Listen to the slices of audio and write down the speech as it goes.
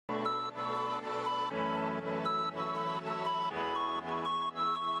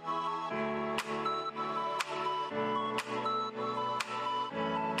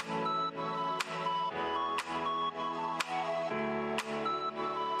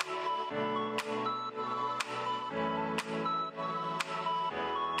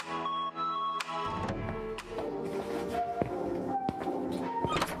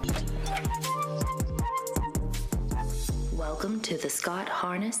to the Scott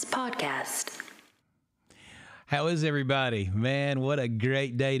Harness Podcast. How is everybody? Man, what a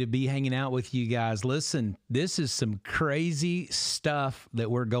great day to be hanging out with you guys. Listen, this is some crazy stuff that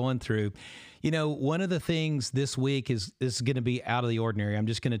we're going through. You know, one of the things this week is going to be out of the ordinary. I'm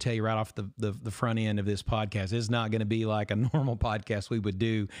just going to tell you right off the front end of this podcast. It's not going to be like a normal podcast we would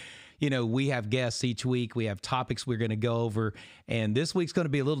do. You know, we have guests each week. We have topics we're going to go over. And this week's going to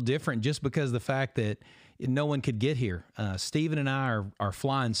be a little different just because of the fact that no one could get here. Stephen and I are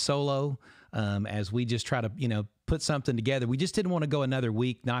flying solo as we just try to, put something together. We just didn't want to go another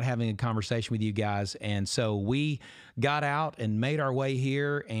week not having a conversation with you guys. And so we got out and made our way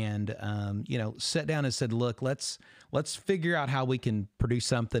here and, sat down and said, look, let's figure out how we can produce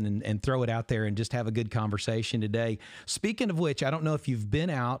something and throw it out there and just have a good conversation today. Speaking of which, I don't know if you've been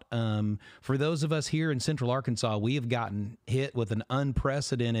out. For those of us here in Central Arkansas, we have gotten hit with an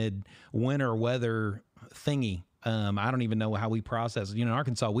unprecedented winter weather thingy. I don't even know how we process it. In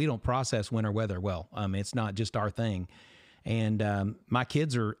Arkansas, we don't process winter weather well. It's not just our thing. And my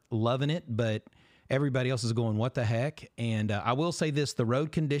kids are loving it, but everybody else is going, what the heck? And I will say this, the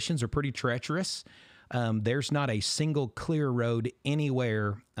road conditions are pretty treacherous. There's not a single clear road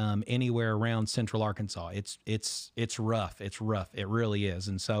anywhere around Central Arkansas. It's rough. It's rough. It really is.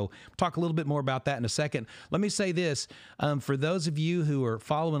 And so we'll talk a little bit more about that in a second. Let me say this. For those of you who are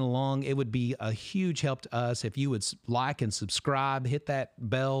following along, it would be a huge help to us if you would like and subscribe, hit that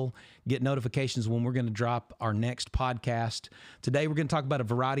bell, get notifications when we're going to drop our next podcast. Today, we're going to talk about a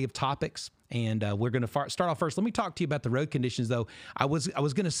variety of topics. And we're going to start off first. Let me talk to you about the road conditions, though. I was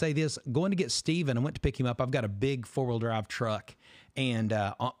going to say this. Going to get Steven, I went to pick him up. I've got a big four-wheel drive truck. And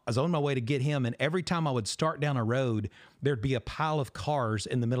I was on my way to get him. And every time I would start down a road, there'd be a pile of cars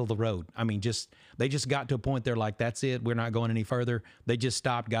in the middle of the road. I mean, they just got to a point they're like, that's it. We're not going any further. They just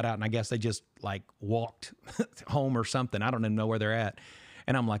stopped, got out, and I guess they just like walked home or something. I don't even know where they're at.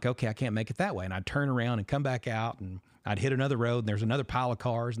 And I'm like, okay, I can't make it that way. And I'd turn around and come back out, and I'd hit another road, and there's another pile of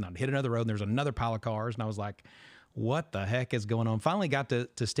cars, and I'd hit another road, and there's another pile of cars. And I was like, what the heck is going on? Finally got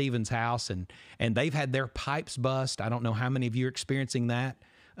to Stephen's house, and they've had their pipes bust. I don't know how many of you are experiencing that,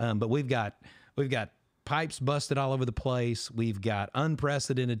 but we've got pipes busted all over the place. We've got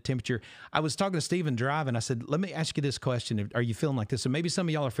unprecedented temperature. I was talking to Stephen driving. I said, let me ask you this question. Are you feeling like this? So maybe some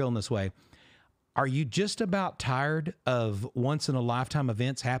of y'all are feeling this way. Are you just about tired of once-in-a-lifetime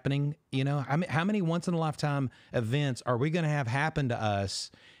events happening? How many once-in-a-lifetime events are we going to have happen to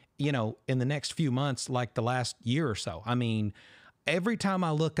us, in the next few months, like the last year or so? I mean, every time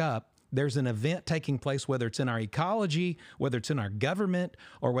I look up, there's an event taking place, whether it's in our ecology, whether it's in our government,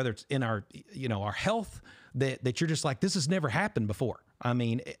 or whether it's in our, our health, that you're just like, this has never happened before. I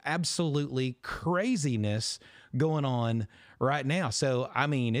mean, absolutely craziness going on right now. So, I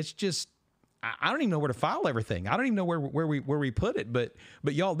mean, it's just, I don't even know where to file everything. I don't even know where we put it. But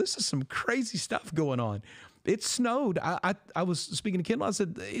y'all, this is some crazy stuff going on. It snowed. I was speaking to Kendall. I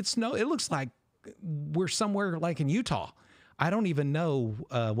said, it snowed. It looks like we're somewhere like in Utah. I don't even know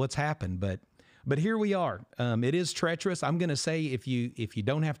what's happened, but here we are. It is treacherous. I'm going to say if you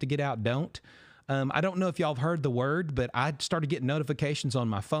don't have to get out, don't. I don't know if y'all have heard the word, but I started getting notifications on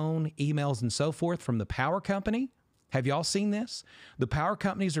my phone, emails, and so forth from the power company. Have y'all seen this? The power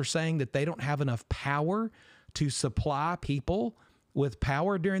companies are saying that they don't have enough power to supply people with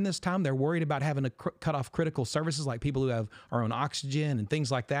power during this time. They're worried about having to cut off critical services like people who are on oxygen and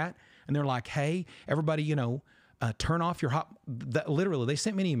things like that. And they're like, hey, everybody, turn off your literally, they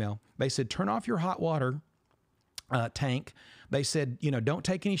sent me an email. They said, turn off your hot water tank. They said, don't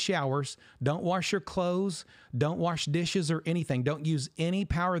take any showers. Don't wash your clothes. Don't wash dishes or anything. Don't use any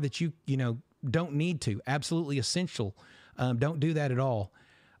power that you don't need to. Absolutely essential. Don't do that at all.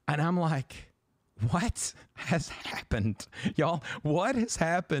 And I'm like, what has happened? Y'all, what has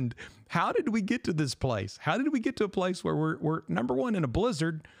happened? How did we get to this place? How did we get to a place where we're number one, in a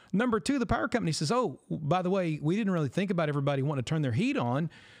blizzard? Number two, the power company says, oh, by the way, we didn't really think about everybody wanting to turn their heat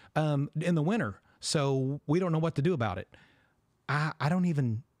on in the winter. So we don't know what to do about it. I don't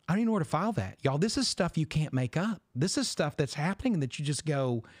even know where to file that. Y'all, this is stuff you can't make up. This is stuff that's happening and that you just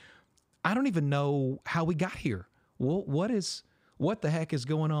go, I don't even know how we got here. Well, what the heck is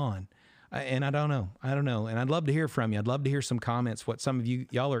going on? And I don't know. And I'd love to hear from you. I'd love to hear some comments, what some of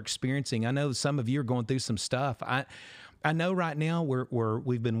y'all are experiencing. I know some of you are going through some stuff. I know right now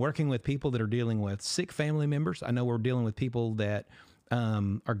we've been working with people that are dealing with sick family members. I know we're dealing with people that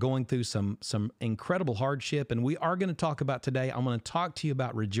are going through some incredible hardship. And we are going to talk about today. I'm going to talk to you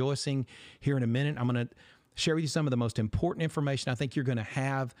about rejoicing here in a minute. I'm going to share with you some of the most important information I think you're going to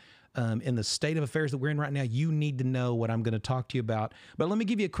have in the state of affairs that we're in right now. You need to know what I'm going to talk to you about. But let me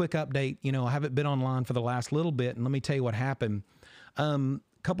give you a quick update. I haven't been online for the last little bit, and let me tell you what happened.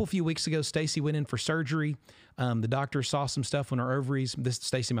 Few weeks ago, Stacy went in for surgery. The doctor saw some stuff on her ovaries. This is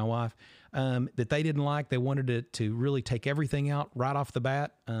Stacy, my wife, that they didn't like. They wanted to really take everything out right off the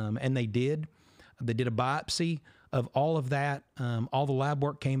bat, and they did. They did a biopsy of all of that. All the lab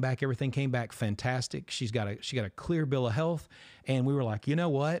work came back. Everything came back fantastic. She got a clear bill of health, and we were like, you know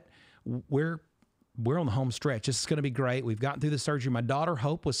what? We're on the home stretch. This is going to be great. We've gotten through the surgery. My daughter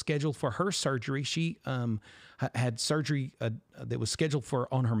Hope was scheduled for her surgery. She had surgery that was scheduled for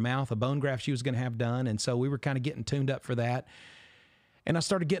on her mouth, a bone graft she was going to have done, and so we were kind of getting tuned up for that. And I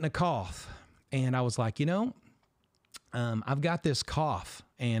started getting a cough, and I was like, I've got this cough,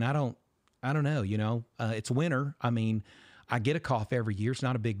 and I don't know. It's winter. I mean, I get a cough every year. It's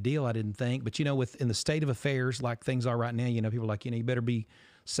not a big deal, I didn't think. But, in the state of affairs like things are right now, people are like, you better be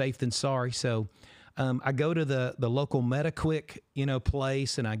safe than sorry. So I go to the local MetaQuick,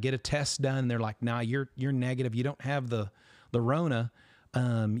 place, and I get a test done. They're like, nah, you're negative. You don't have the Rona.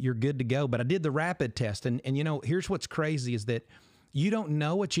 You're good to go. But I did the rapid test. And here's what's crazy is that you don't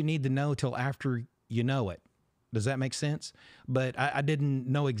know what you need to know till after you know it. Does that make sense? But I didn't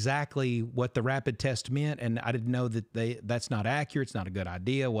know exactly what the rapid test meant, and I didn't know that that's not accurate. It's not a good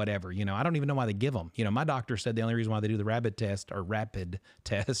idea, whatever. I don't even know why they give them. My doctor said the only reason why they do the rapid test,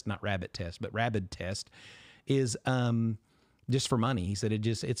 not rabbit test, but rapid test, is just for money. He said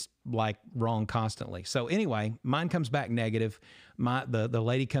it's like wrong constantly. So anyway, mine comes back negative. The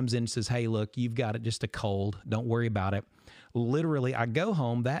lady comes in and says, hey, look, you've got it, just a cold. Don't worry about it. Literally, I go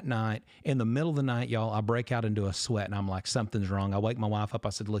home that night. In the middle of the night, y'all, I break out into a sweat, and I'm like, something's wrong. I wake my wife up.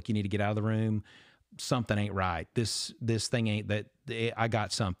 I said, look, you need to get out of the room. Something ain't right. This thing ain't that. I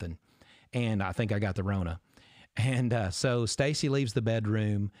got something, and I think I got the Rona. And so Stacy leaves the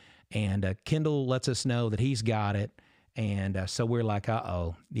bedroom, and Kendall lets us know that he's got it. And so we're like,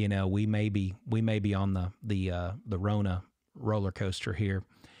 uh-oh, we may be on the Rona roller coaster here.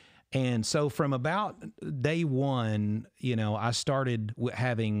 And so from about day one, I started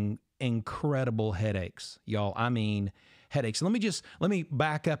having incredible headaches, y'all. I mean, headaches. Let me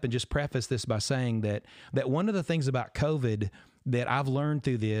back up and just preface this by saying that one of the things about COVID that I've learned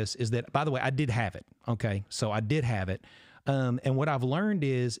through this is that, by the way, I did have it. Okay. So I did have it. And what I've learned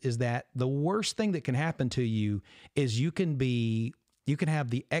is that the worst thing that can happen to you is you can have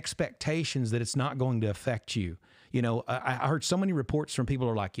the expectations that it's not going to affect you. I heard so many reports from people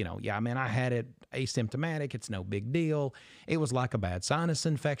who are like, yeah, man, I had it asymptomatic. It's no big deal. It was like a bad sinus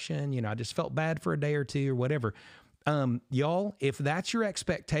infection. I just felt bad for a day or two or whatever. Y'all, if that's your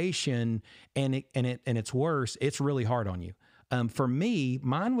expectation and it's worse, it's really hard on you. For me,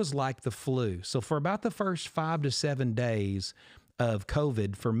 mine was like the flu. So for about the first 5 to 7 days of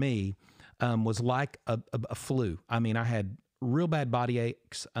COVID for me, was like a flu. I mean, I had real bad body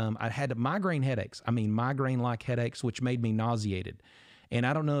aches. I had migraine headaches. I mean, migraine-like headaches, which made me nauseated. And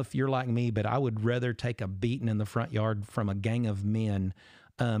I don't know if you're like me, but I would rather take a beating in the front yard from a gang of men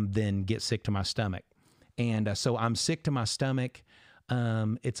than get sick to my stomach. And so I'm sick to my stomach.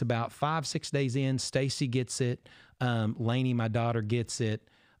 It's about 5-6 days in. Stacy gets it. Lainey, my daughter, gets it.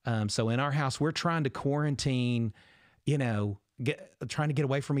 So in our house, we're trying to quarantine, trying to get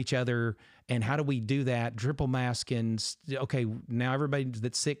away from each other. And how do we do that? Triple masking. Okay, now everybody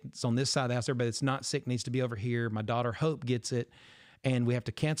that's sick is on this side of the house. Everybody that's not sick needs to be over here. My daughter Hope gets it, and we have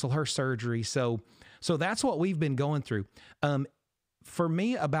to cancel her surgery. So that's what we've been going through. For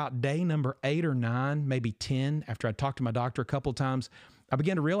me, about day number 8 or 9, maybe 10, after I talked to my doctor a couple of times, I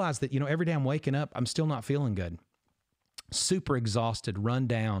began to realize that, every day I'm waking up, I'm still not feeling good. Super exhausted, run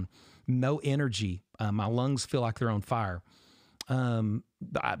down, no energy. My lungs feel like they're on fire.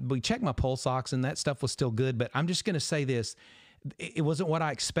 We checked my pulse ox and that stuff was still good, but I'm just going to say this. It wasn't what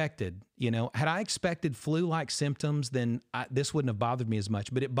I expected. Had I expected flu-like symptoms, then this wouldn't have bothered me as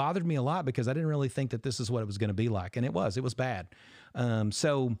much, but it bothered me a lot because I didn't really think that this is what it was going to be like. And it was bad.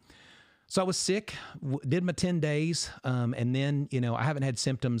 So I was sick, did my 10 days. And then, I haven't had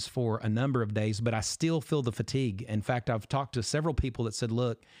symptoms for a number of days, but I still feel the fatigue. In fact, I've talked to several people that said,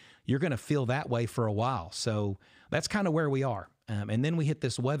 look, you're going to feel that way for a while. So that's kind of where we are. And then we hit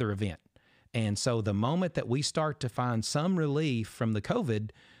this weather event. And so the moment that we start to find some relief from the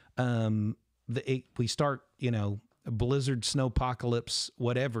COVID, we start, blizzard, snowpocalypse,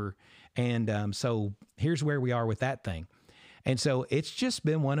 whatever. And so here's where we are with that thing. And so it's just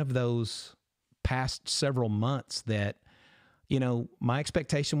been one of those past several months that, my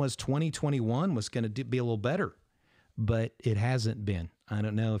expectation was 2021 was going to be a little better, but it hasn't been. I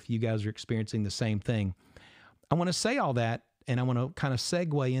don't know if you guys are experiencing the same thing. I want to say all that, and I want to kind of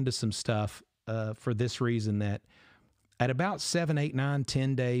segue into some stuff for this reason, that at about 7, 8, 9,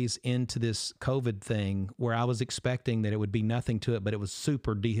 10 days into this COVID thing, where I was expecting that it would be nothing to it, but it was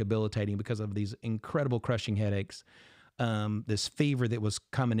super debilitating because of these incredible crushing headaches, this fever that was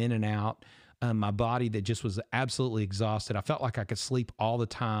coming in and out, my body that just was absolutely exhausted. I felt like I could sleep all the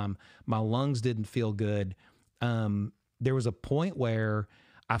time. My lungs didn't feel good. There was a point where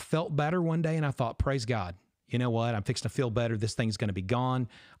I felt better one day and I thought, praise God. You know what? I'm fixing to feel better. This thing's going to be gone.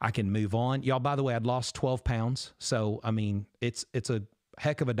 I can move on. Y'all, by the way, I'd lost 12 pounds. So, I mean, it's a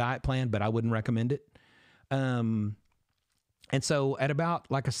heck of a diet plan, but I wouldn't recommend it. And so at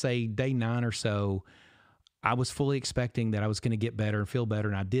about, like I say, day 9 or so, I was fully expecting that I was going to get better and feel better.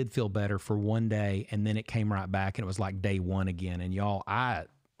 And I did feel better for one day. And then it came right back and it was like day 1 again. And y'all, I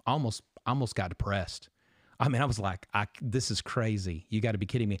almost got depressed. I mean, I was like, this is crazy. You got to be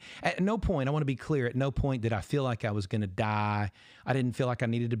kidding me. At no point, I want to be clear, at no point did I feel like I was going to die. I didn't feel like I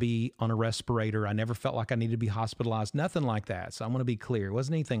needed to be on a respirator. I never felt like I needed to be hospitalized, nothing like that. So I want to be clear. It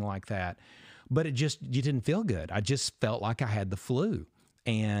wasn't anything like that. But you didn't feel good. I just felt like I had the flu.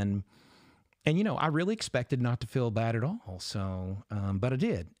 And you know, I really expected not to feel bad at all. So, but I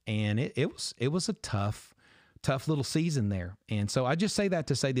did. And it was a tough little season there. And so I just say that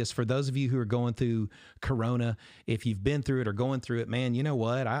to say this, for those of you who are going through Corona, if you've been through it or going through it, man, you know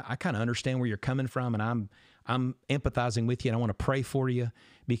what? I kind of understand where you're coming from, and I'm empathizing with you, and I want to pray for you,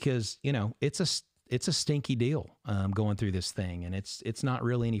 because, you know, it's a stinky deal going through this thing, and it's not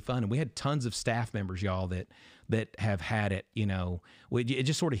really any fun. And we had tons of staff members, y'all, that have had it. You know, it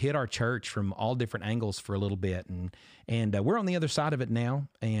just sort of hit our church from all different angles for a little bit, and we're on the other side of it now,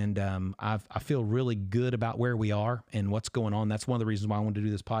 and I feel really good about where we are and what's going on. That's one of the reasons why I wanted to do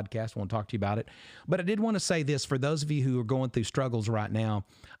this podcast. I want to talk to you about it. But I did want to say this, for those of you who are going through struggles right now,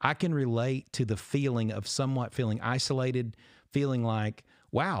 I can relate to the feeling of somewhat feeling isolated, feeling like,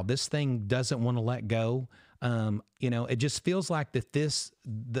 wow, this thing doesn't want to let go. You know, it just feels like that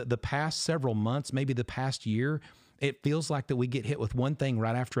the past several months, maybe the past year, it feels like that we get hit with one thing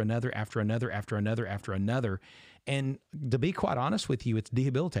right after another, after another, after another, after another. And to be quite honest with you, it's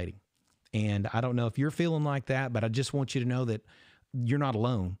debilitating. And I don't know if you're feeling like that, but I just want you to know that you're not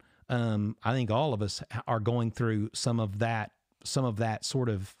alone. I think all of us are going through some of that sort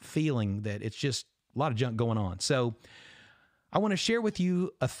of feeling, that it's just a lot of junk going on. So I want to share with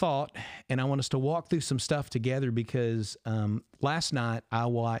you a thought, and I want us to walk through some stuff together, because last night I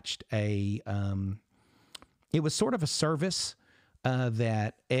watched it was sort of a service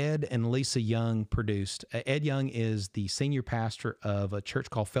that Ed and Lisa Young produced. Ed Young is the senior pastor of a church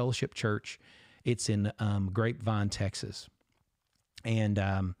called Fellowship Church. It's in Grapevine, Texas. And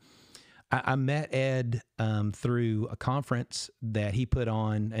I met Ed through a conference that he put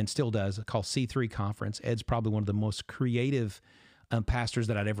on and still does, called C3 Conference. Ed's probably one of the most creative pastors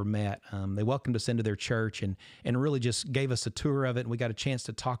that I'd ever met. They welcomed us into their church and really just gave us a tour of it. And we got a chance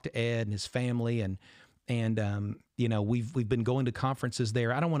to talk to Ed and his family. And you know, we've been going to conferences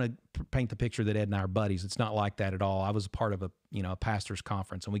there. I don't want to paint the picture that Ed and I are buddies. It's not like that at all. I was a part of a pastor's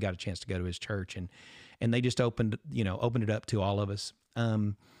conference, and we got a chance to go to his church, and they just opened it up to all of us.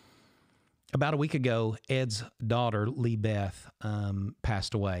 About a week ago, Ed's daughter, Lee Beth,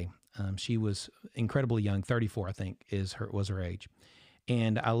 passed away. She was incredibly young, 34, I think, was her age.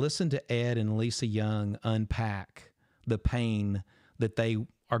 And I listened to Ed and Lisa Young unpack the pain that they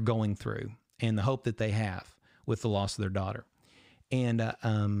are going through and the hope that they have with the loss of their daughter. And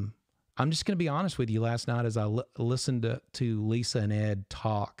I'm just going to be honest with you. Last night, as I listened to Lisa and Ed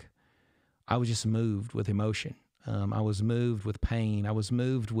talk, I was just moved with emotion. I was moved with pain. I was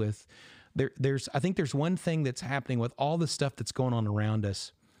moved with... I think there's one thing that's happening with all the stuff that's going on around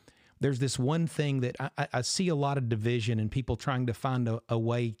us. There's this one thing that I see a lot of division and people trying to find a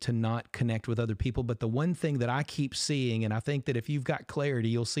way to not connect with other people. But the one thing that I keep seeing, and I think that if you've got clarity,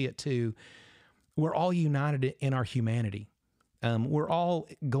 you'll see it too, we're all united in our humanity. We're all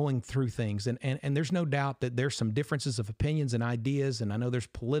going through things, and there's no doubt that there's some differences of opinions and ideas, and I know there's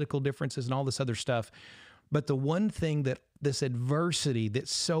political differences and all this other stuff. But the one thing that this adversity that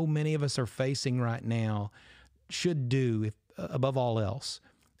so many of us are facing right now should do, above all else,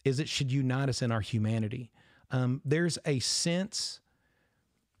 is it should unite us in our humanity. There's a sense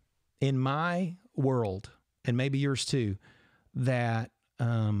in my world, and maybe yours too, that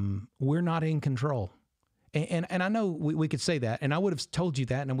we're not in control. And I know we could say that, and I would have told you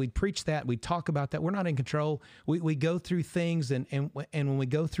that, and we'd preach that, we'd talk about that. We're not in control. We go through things, and when we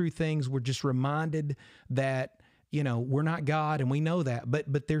go through things, we're just reminded that, we're not God, and we know that.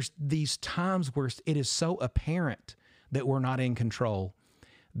 But there's these times where it is so apparent that we're not in control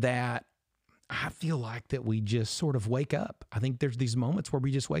that I feel like that we just sort of wake up. I think there's these moments where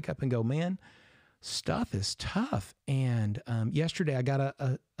we just wake up and go, man, stuff is tough. And yesterday I got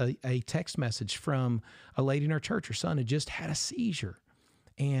a text message from a lady in our church. Her son had just had a seizure.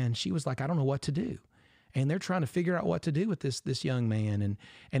 And she was like, I don't know what to do. And they're trying to figure out what to do with this young man.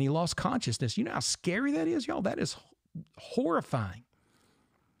 And he lost consciousness. You know how scary that is, y'all? That is horrifying.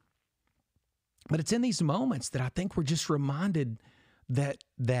 But it's in these moments that I think we're just reminded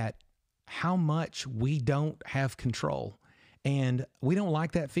that how much we don't have control. And we don't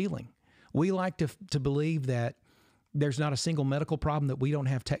like that feeling. We like to believe that there's not a single medical problem that we don't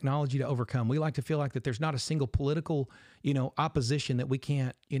have technology to overcome. We like to feel like that there's not a single political, opposition that we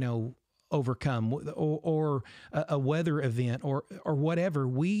can't, overcome, or a weather event or whatever.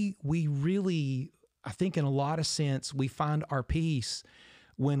 We really, I think in a lot of sense, we find our peace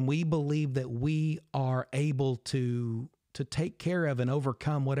when we believe that we are able to take care of and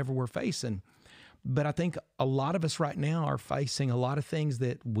overcome whatever we're facing. But I think a lot of us right now are facing a lot of things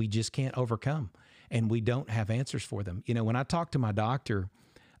that we just can't overcome, and we don't have answers for them. When I talked to my doctor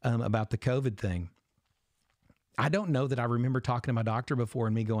about the COVID thing, I don't know that I remember talking to my doctor before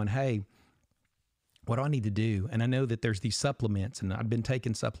and me going, hey, what do I need to do? And I know that there's these supplements, and I've been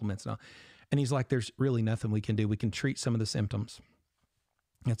taking supplements and all. And he's like, there's really nothing we can do. We can treat some of the symptoms.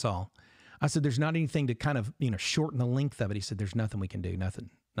 That's all. I said, there's not anything to kind of, shorten the length of it. He said, there's nothing we can do.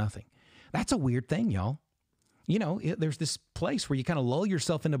 Nothing. That's a weird thing, y'all. There's this place where you kind of lull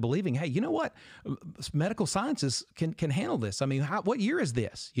yourself into believing, hey, you know what? Medical sciences can handle this. I mean, what year is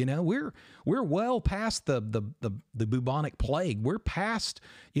this? We're well past the bubonic plague. We're past,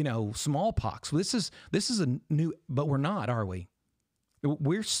 smallpox. This is a new, but we're not, are we?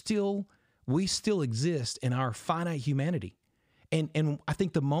 We still exist in our finite humanity. And I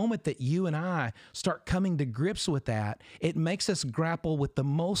think the moment that you and I start coming to grips with that, it makes us grapple with the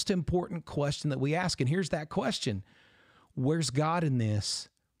most important question that we ask. And here's that question: where's God in this?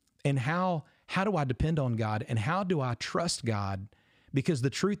 And how do I depend on God? And how do I trust God? Because the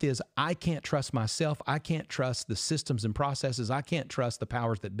truth is, I can't trust myself. I can't trust the systems and processes. I can't trust the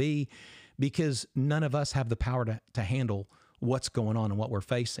powers that be, because none of us have the power to handle what's going on and what we're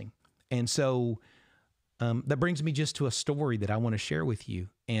facing. And so that brings me just to a story that I want to share with you.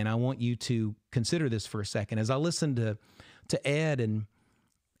 And I want you to consider this for a second. As I listened to Ed and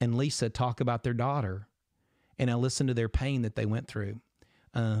Lisa talk about their daughter, and I listened to their pain that they went through,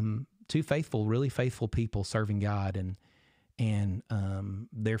 two really faithful people serving God, and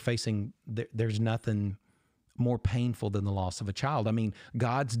they're facing, there's nothing more painful than the loss of a child. I mean,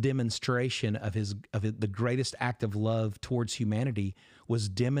 God's demonstration of the greatest act of love towards humanity was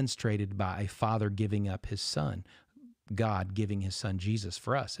demonstrated by a father giving up his son, God giving his son Jesus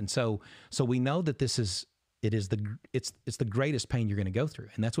for us. And so we know that it's the greatest pain you're going to go through,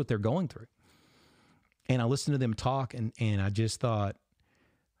 and that's what they're going through. And I listened to them talk, and I just thought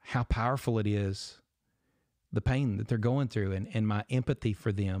how powerful it is, the pain that they're going through, and my empathy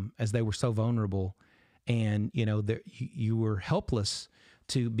for them as they were so vulnerable. And, you were helpless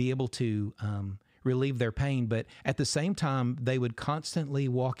to be able to relieve their pain. But at the same time, they would constantly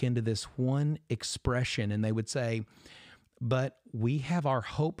walk into this one expression, and they would say, but we have our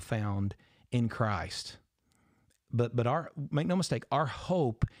hope found in Christ. But make no mistake, our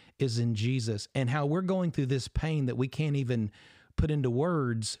hope is in Jesus. And how we're going through this pain that we can't even put into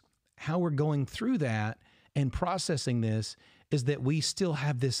words, how we're going through that and processing this is that we still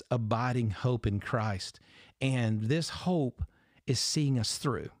have this abiding hope in Christ. And this hope is seeing us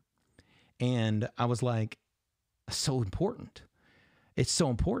through. And I was like, so important. It's so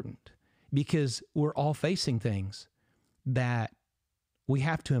important because we're all facing things that we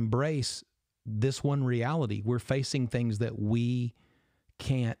have to embrace this one reality. We're facing things that we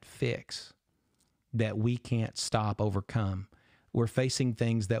can't fix, that we can't overcome. We're facing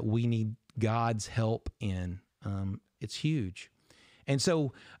things that we need God's help in. It's huge. And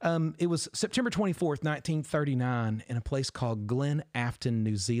so it was September 24th, 1939, in a place called Glen Afton,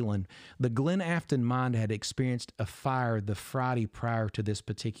 New Zealand. The Glen Afton mine had experienced a fire the Friday prior to this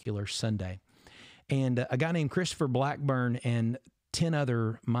particular Sunday. And a guy named Christopher Blackburn and 10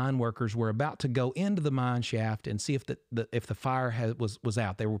 other mine workers were about to go into the mine shaft and see if the fire was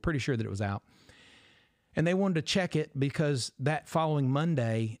out. They were pretty sure that it was out. And they wanted to check it because that following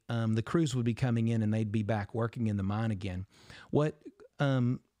Monday, the crews would be coming in and they'd be back working in the mine again. What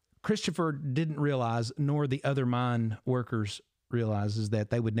Christopher didn't realize, nor the other mine workers realized, is that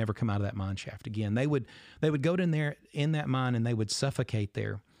they would never come out of that mine shaft again. They would go in there in that mine and they would suffocate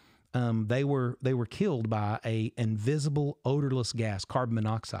there. They were killed by an invisible, odorless gas, carbon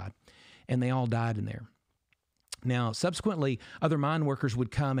monoxide, and they all died in there. Now, subsequently, other mine workers would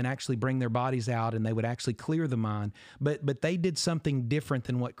come and actually bring their bodies out, and they would actually clear the mine. But they did something different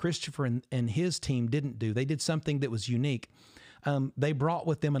than what Christopher and his team didn't do. They did something that was unique. They brought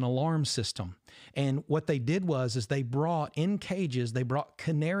with them an alarm system. And what they did is they brought, in cages, they brought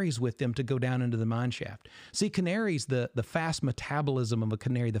canaries with them to go down into the mine shaft. See, canaries, the fast metabolism of a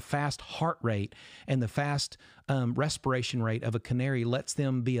canary, the fast heart rate, and the fast respiration rate of a canary lets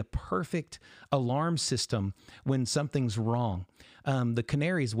them be a perfect alarm system when something's wrong. The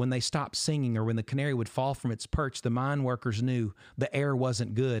canaries, when they stopped singing or when the canary would fall from its perch, the mine workers knew the air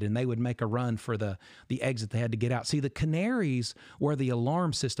wasn't good, and they would make a run for the exit they had to get out. See, the canaries were the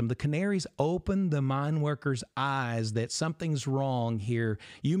alarm system. The canaries opened the mine workers' eyes that something's wrong here.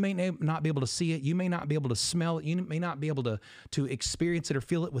 You may not be able to see it. You may not be able to smell it. You may not be able to experience it or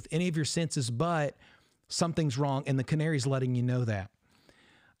feel it with any of your senses, but something's wrong, and the canary's letting you know that.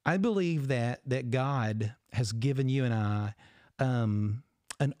 I believe that God has given you and I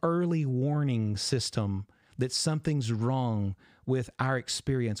an early warning system that something's wrong with our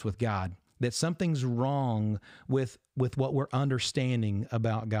experience with God, that something's wrong with what we're understanding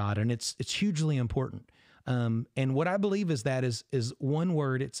about God, and it's hugely important. And what I believe is one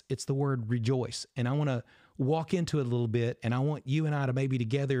word. It's the word rejoice, and I want to walk into it a little bit, and I want you and I to maybe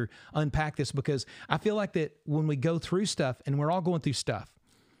together unpack this, because I feel like that when we go through stuff, and we're all going through stuff,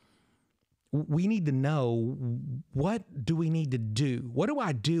 we need to know, what do we need to do? What do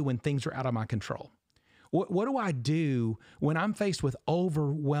I do when things are out of my control? What do I do when I'm faced with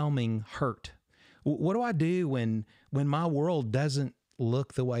overwhelming hurt? What do I do when my world doesn't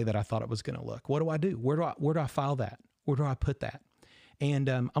look the way that I thought it was going to look? What do I do? Where do I file that? Where do I put that? And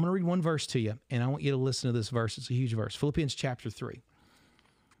I'm going to read one verse to you, and I want you to listen to this verse. It's a huge verse. Philippians chapter 3.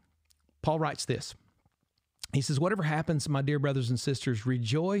 Paul writes this. He says, whatever happens, my dear brothers and sisters,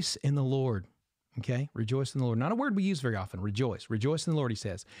 rejoice in the Lord. Okay? Rejoice in the Lord. Not a word we use very often. Rejoice. Rejoice in the Lord, he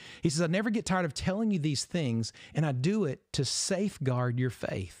says. He says, I never get tired of telling you these things, and I do it to safeguard your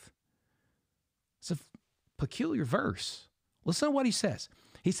faith. It's a peculiar verse. Listen to what he says.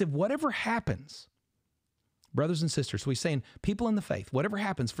 He said, whatever happens, brothers and sisters, so he's saying, people in the faith, whatever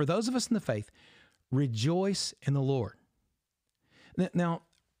happens, for those of us in the faith, rejoice in the Lord. Now,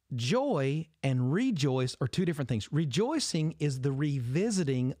 joy and rejoice are two different things. Rejoicing is the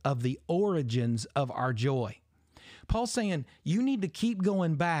revisiting of the origins of our joy. Paul's saying you need to keep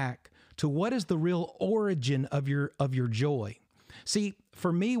going back to what is the real origin of your joy. See,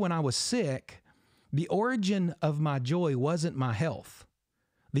 for me, when I was sick, the origin of my joy wasn't my health.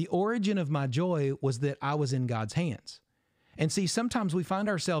 The origin of my joy was that I was in God's hands. And see, sometimes we find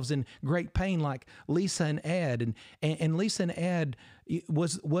ourselves in great pain, like Lisa and Ed. And Lisa and Ed,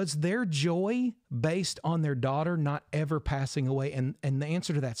 was their joy based on their daughter not ever passing away? And the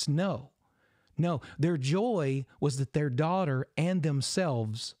answer to that's no. No, their joy was that their daughter and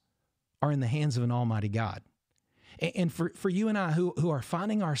themselves are in the hands of an almighty God. And for you and I who are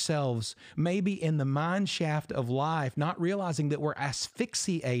finding ourselves maybe in the mine shaft of life, not realizing that we're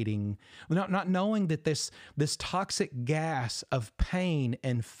asphyxiating, not knowing that this toxic gas of pain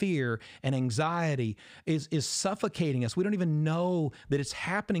and fear and anxiety is suffocating us. We don't even know that it's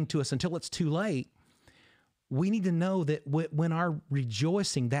happening to us until it's too late. We need to know that when our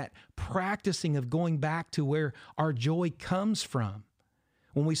rejoicing, that practicing of going back to where our joy comes from,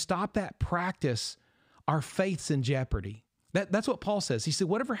 when we stop that practice, our faith's in jeopardy. That's what Paul says. He said,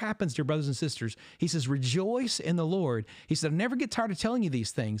 whatever happens, dear brothers and sisters, he says, rejoice in the Lord. He said, I never get tired of telling you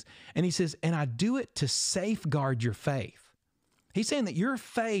these things. And he says, and I do it to safeguard your faith. He's saying that your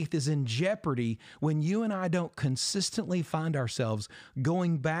faith is in jeopardy when you and I don't consistently find ourselves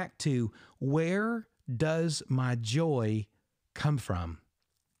going back to, where does my joy come from?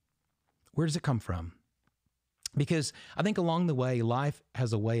 Where does it come from? Because I think along the way, life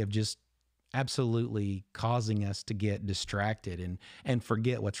has a way of just absolutely causing us to get distracted and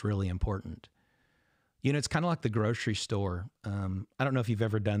forget what's really important. You know, it's kind of like the grocery store. I don't know if you've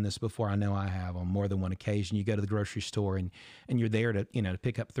ever done this before. I know I have on more than one occasion. You go to the grocery store and you're there to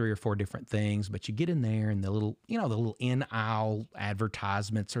pick up 3 or 4 different things, but you get in there and the little in-aisle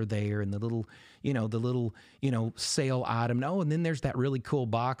advertisements are there, and the little sale item. Oh, and then there's that really cool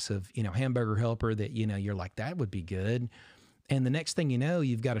box of, hamburger helper that, you're like, that would be good. And the next thing you know,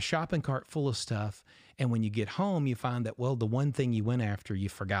 you've got a shopping cart full of stuff. And when you get home, you find that, well, the one thing you went after, you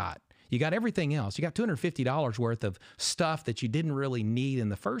forgot. You got everything else. You got $250 worth of stuff that you didn't really need in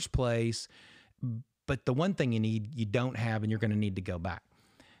the first place, but the one thing you need, you don't have, and you're going to need to go back.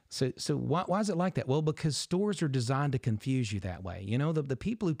 So why is it like that? Well, because stores are designed to confuse you that way. You know, the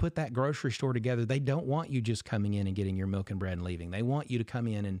people who put that grocery store together, they don't want you just coming in and getting your milk and bread and leaving. They want you to come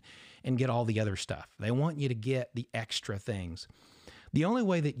in and get all the other stuff. They want you to get the extra things. The only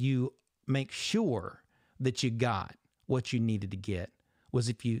way that you make sure that you got what you needed to get was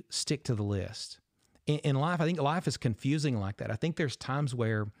if you stick to the list. In life, I think life is confusing like that. I think there's times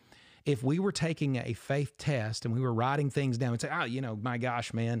where if we were taking a faith test and we were writing things down and say, oh, my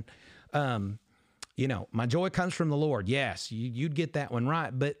gosh, man, my joy comes from the Lord. Yes, you'd get that one right.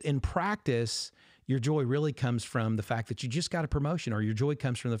 But in practice, your joy really comes from the fact that you just got a promotion, or your joy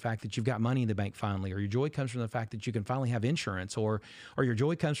comes from the fact that you've got money in the bank finally, or your joy comes from the fact that you can finally have insurance, or your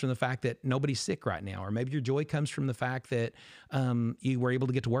joy comes from the fact that nobody's sick right now, or maybe your joy comes from the fact that you were able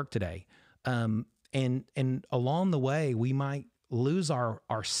to get to work today. And along the way, we might lose our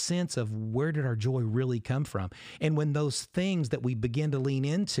sense of where did our joy really come from. And when those things that we begin to lean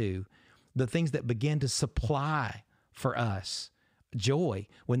into, the things that begin to supply for us joy,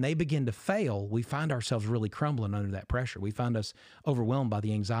 when they begin to fail, we find ourselves really crumbling under that pressure. We find us overwhelmed by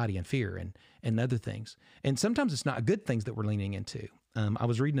the anxiety and fear and other things. And sometimes it's not good things that we're leaning into. I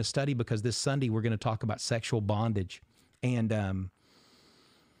was reading a study because this Sunday we're going to talk about sexual bondage. And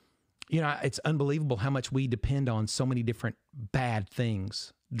it's unbelievable how much we depend on so many different bad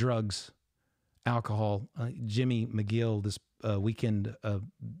things, drugs, alcohol. Jimmy McGill this weekend,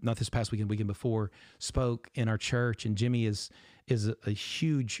 not this past weekend, weekend before, spoke in our church, and Jimmy is a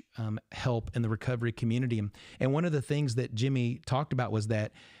huge help in the recovery community. And one of the things that Jimmy talked about was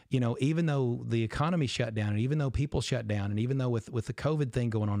that, even though the economy shut down, and even though people shut down, and even though with the COVID thing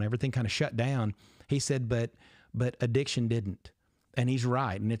going on, everything kind of shut down, he said, but addiction didn't. And he's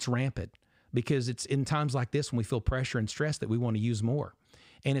right, and it's rampant, because it's in times like this when we feel pressure and stress that we want to use more.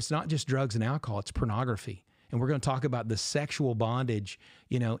 And it's not just drugs and alcohol, it's pornography. And we're going to talk about the sexual bondage,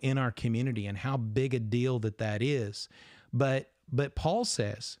 in our community and how big a deal that is. But Paul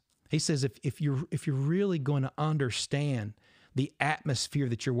says, he says, if you're really going to understand the atmosphere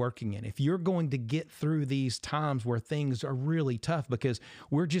that you're working in, if you're going to get through these times where things are really tough, because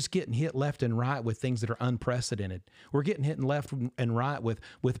we're just getting hit left and right with things that are unprecedented. We're getting hit left and right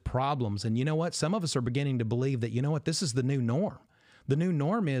with problems. And you know what? Some of us are beginning to believe that, this is the new norm. The new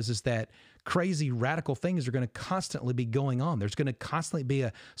norm is that crazy radical things are going to constantly be going on. There's going to constantly be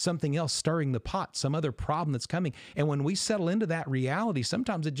something else stirring the pot, some other problem that's coming. And when we settle into that reality,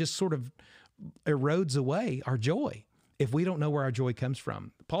 sometimes it just sort of erodes away our joy if we don't know where our joy comes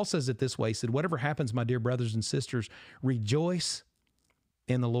from. Paul says it this way. He said, whatever happens, my dear brothers and sisters, rejoice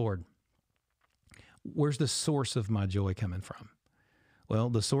in the Lord. Where's the source of my joy coming from?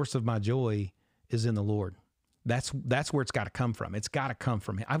 Well, the source of my joy is in the Lord. That's where it's got to come from. It's got to come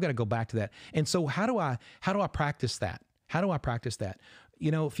from Him. I've got to go back to that. And so how do I practice that? How do I practice that?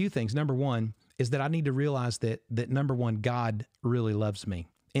 A few things. Number one is that I need to realize that number one, God really loves me.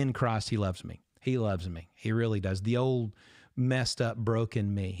 In Christ, He loves me. He loves me. He really does. The old messed up,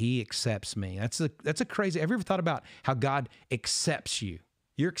 broken me, He accepts me. That's a crazy. Have you ever thought about how God accepts you?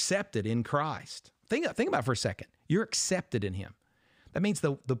 You're accepted in Christ. Think about it for a second. You're accepted in Him. That means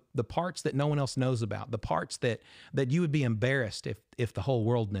the parts that no one else knows about, the parts that you would be embarrassed if the whole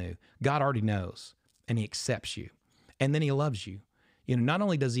world knew, God already knows, and He accepts you. And then He loves you. Not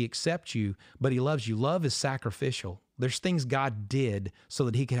only does He accept you, but He loves you. Love is sacrificial. There's things God did so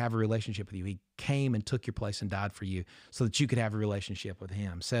that He could have a relationship with you. He came and took your place and died for you so that you could have a relationship with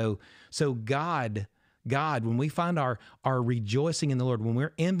Him. So God, when we find our rejoicing in the Lord, when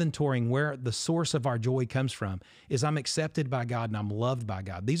we're inventorying where the source of our joy comes from, is I'm accepted by God and I'm loved by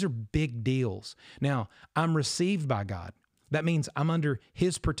God. These are big deals. Now, I'm received by God. That means I'm under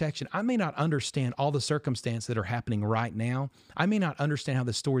His protection. I may not understand all the circumstances that are happening right now. I may not understand how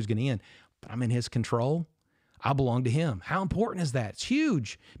this story is going to end, but I'm in His control. I belong to Him. How important is that? It's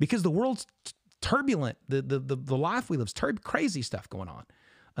huge, because the world's turbulent. The life we live is crazy stuff going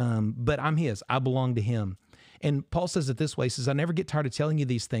on. But I'm His. I belong to Him. And Paul says it this way. He says, I never get tired of telling you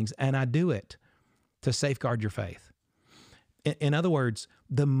these things, and I do it to safeguard your faith. In other words,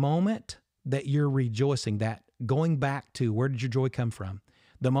 the moment that you're rejoicing, that going back to where did your joy come from,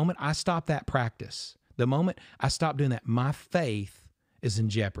 the moment I stop that practice, the moment I stop doing that, my faith is in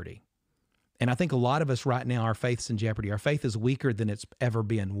jeopardy. And I think a lot of us right now, our faith's in jeopardy. Our faith is weaker than it's ever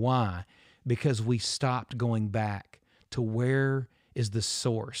been. Why? Because we stopped going back to where is the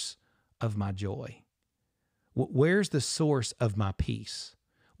source of my joy? Where's the source of my peace?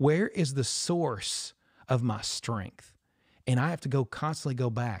 Where is the source of my strength? And I have to constantly go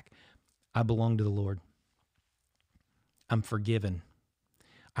back. I belong to the Lord. I'm forgiven.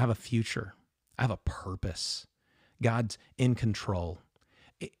 I have a future. I have a purpose. God's in control.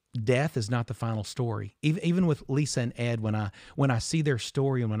 Death is not the final story. Even with Lisa and Ed, when I see their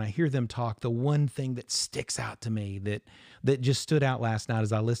story and when I hear them talk, the one thing that sticks out to me that just stood out last night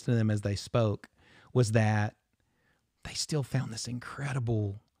as I listened to them as they spoke was that they still found this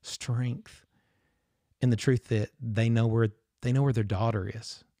incredible strength in the truth that they know where their daughter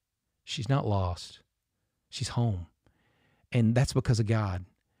is. She's not lost. She's home. And that's because of God,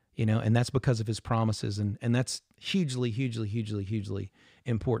 and that's because of his promises. And that's hugely, hugely, hugely, hugely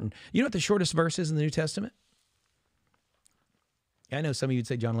important. You know what the shortest verse is in the New Testament? I know some of you would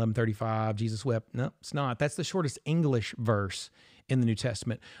say John 11:35, Jesus wept. No, it's not. That's the shortest English verse in the New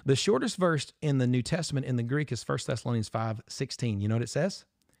Testament. The shortest verse in the New Testament in the Greek is 1 Thessalonians 5:16. You know what it says?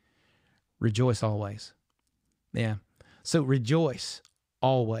 Rejoice always. Yeah. So rejoice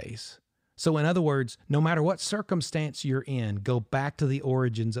always. So in other words, no matter what circumstance you're in, go back to the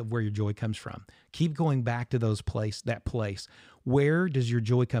origins of where your joy comes from. Keep going back to that place. Where does your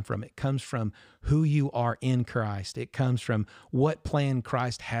joy come from? It comes from who you are in Christ. It comes from what plan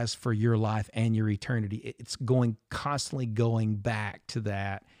Christ has for your life and your eternity. It's constantly going back to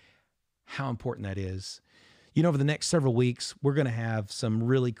that. How important that is. Over the next several weeks, we're going to have some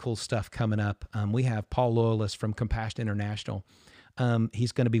really cool stuff coming up. We have Paul Loyalist from Compassion International.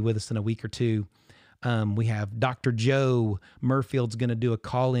 He's going to be with us in a week or two. We have Dr. Joe Murfield's going to do a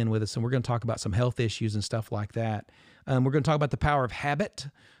call-in with us, and we're going to talk about some health issues and stuff like that. We're going to talk about the power of habit.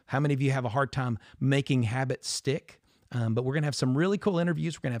 How many of you have a hard time making habits stick? But we're going to have some really cool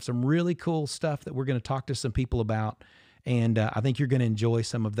interviews. We're going to have some really cool stuff that we're going to talk to some people about, and I think you're going to enjoy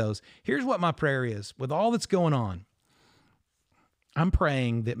some of those. Here's what my prayer is. With all that's going on, I'm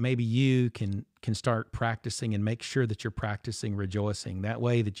praying that maybe you can start practicing and make sure that you're practicing rejoicing. That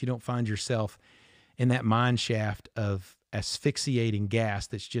way that you don't find yourself in that mine shaft of asphyxiating gas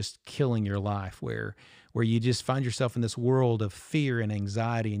that's just killing your life, where you just find yourself in this world of fear and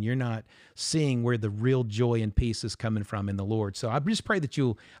anxiety, and you're not seeing where the real joy and peace is coming from in the Lord. So I just pray that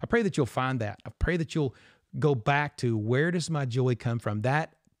you'll find that. I pray that you'll go back to, where does my joy come from?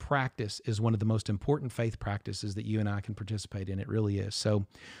 That practice is one of the most important faith practices that you and I can participate in. It really is. So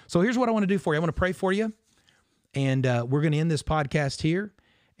here's what I want to do for you. I want to pray for you, and we're going to end this podcast here.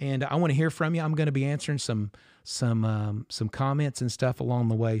 And I want to hear from you. I'm going to be answering some comments and stuff along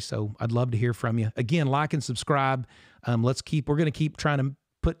the way. So I'd love to hear from you. Again, like and subscribe. We're going to keep trying to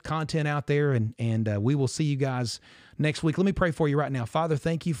put content out there, and we will see you guys next week. Let me pray for you right now. Father,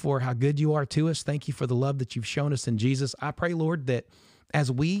 thank you for how good you are to us. Thank you for the love that you've shown us in Jesus. I pray, Lord, that as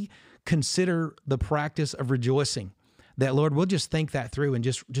we consider the practice of rejoicing, that, Lord, we'll just think that through and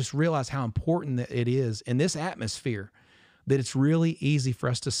just realize how important that it is in this atmosphere, that it's really easy for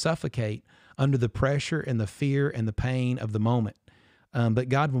us to suffocate under the pressure and the fear and the pain of the moment. But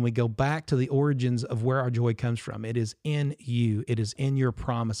God, when we go back to the origins of where our joy comes from, it is in you, it is in your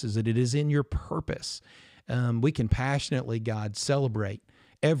promises, it is in your purpose. We can passionately, God, celebrate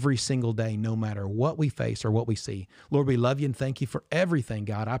every single day, no matter what we face or what we see. Lord, we love you and thank you for everything,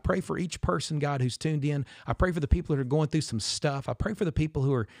 God. I pray for each person, God, who's tuned in. I pray for the people that are going through some stuff. I pray for the people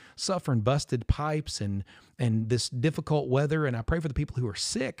who are suffering busted pipes and this difficult weather. And I pray for the people who are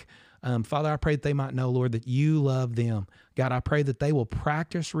sick. Father, I pray that they might know, Lord, that you love them. God, I pray that they will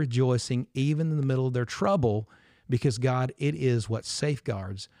practice rejoicing even in the middle of their trouble, because, God, it is what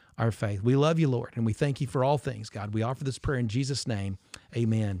safeguards our faith. We love you, Lord, and we thank you for all things, God. We offer this prayer in Jesus' name.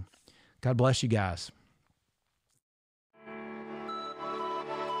 Amen. God bless you guys.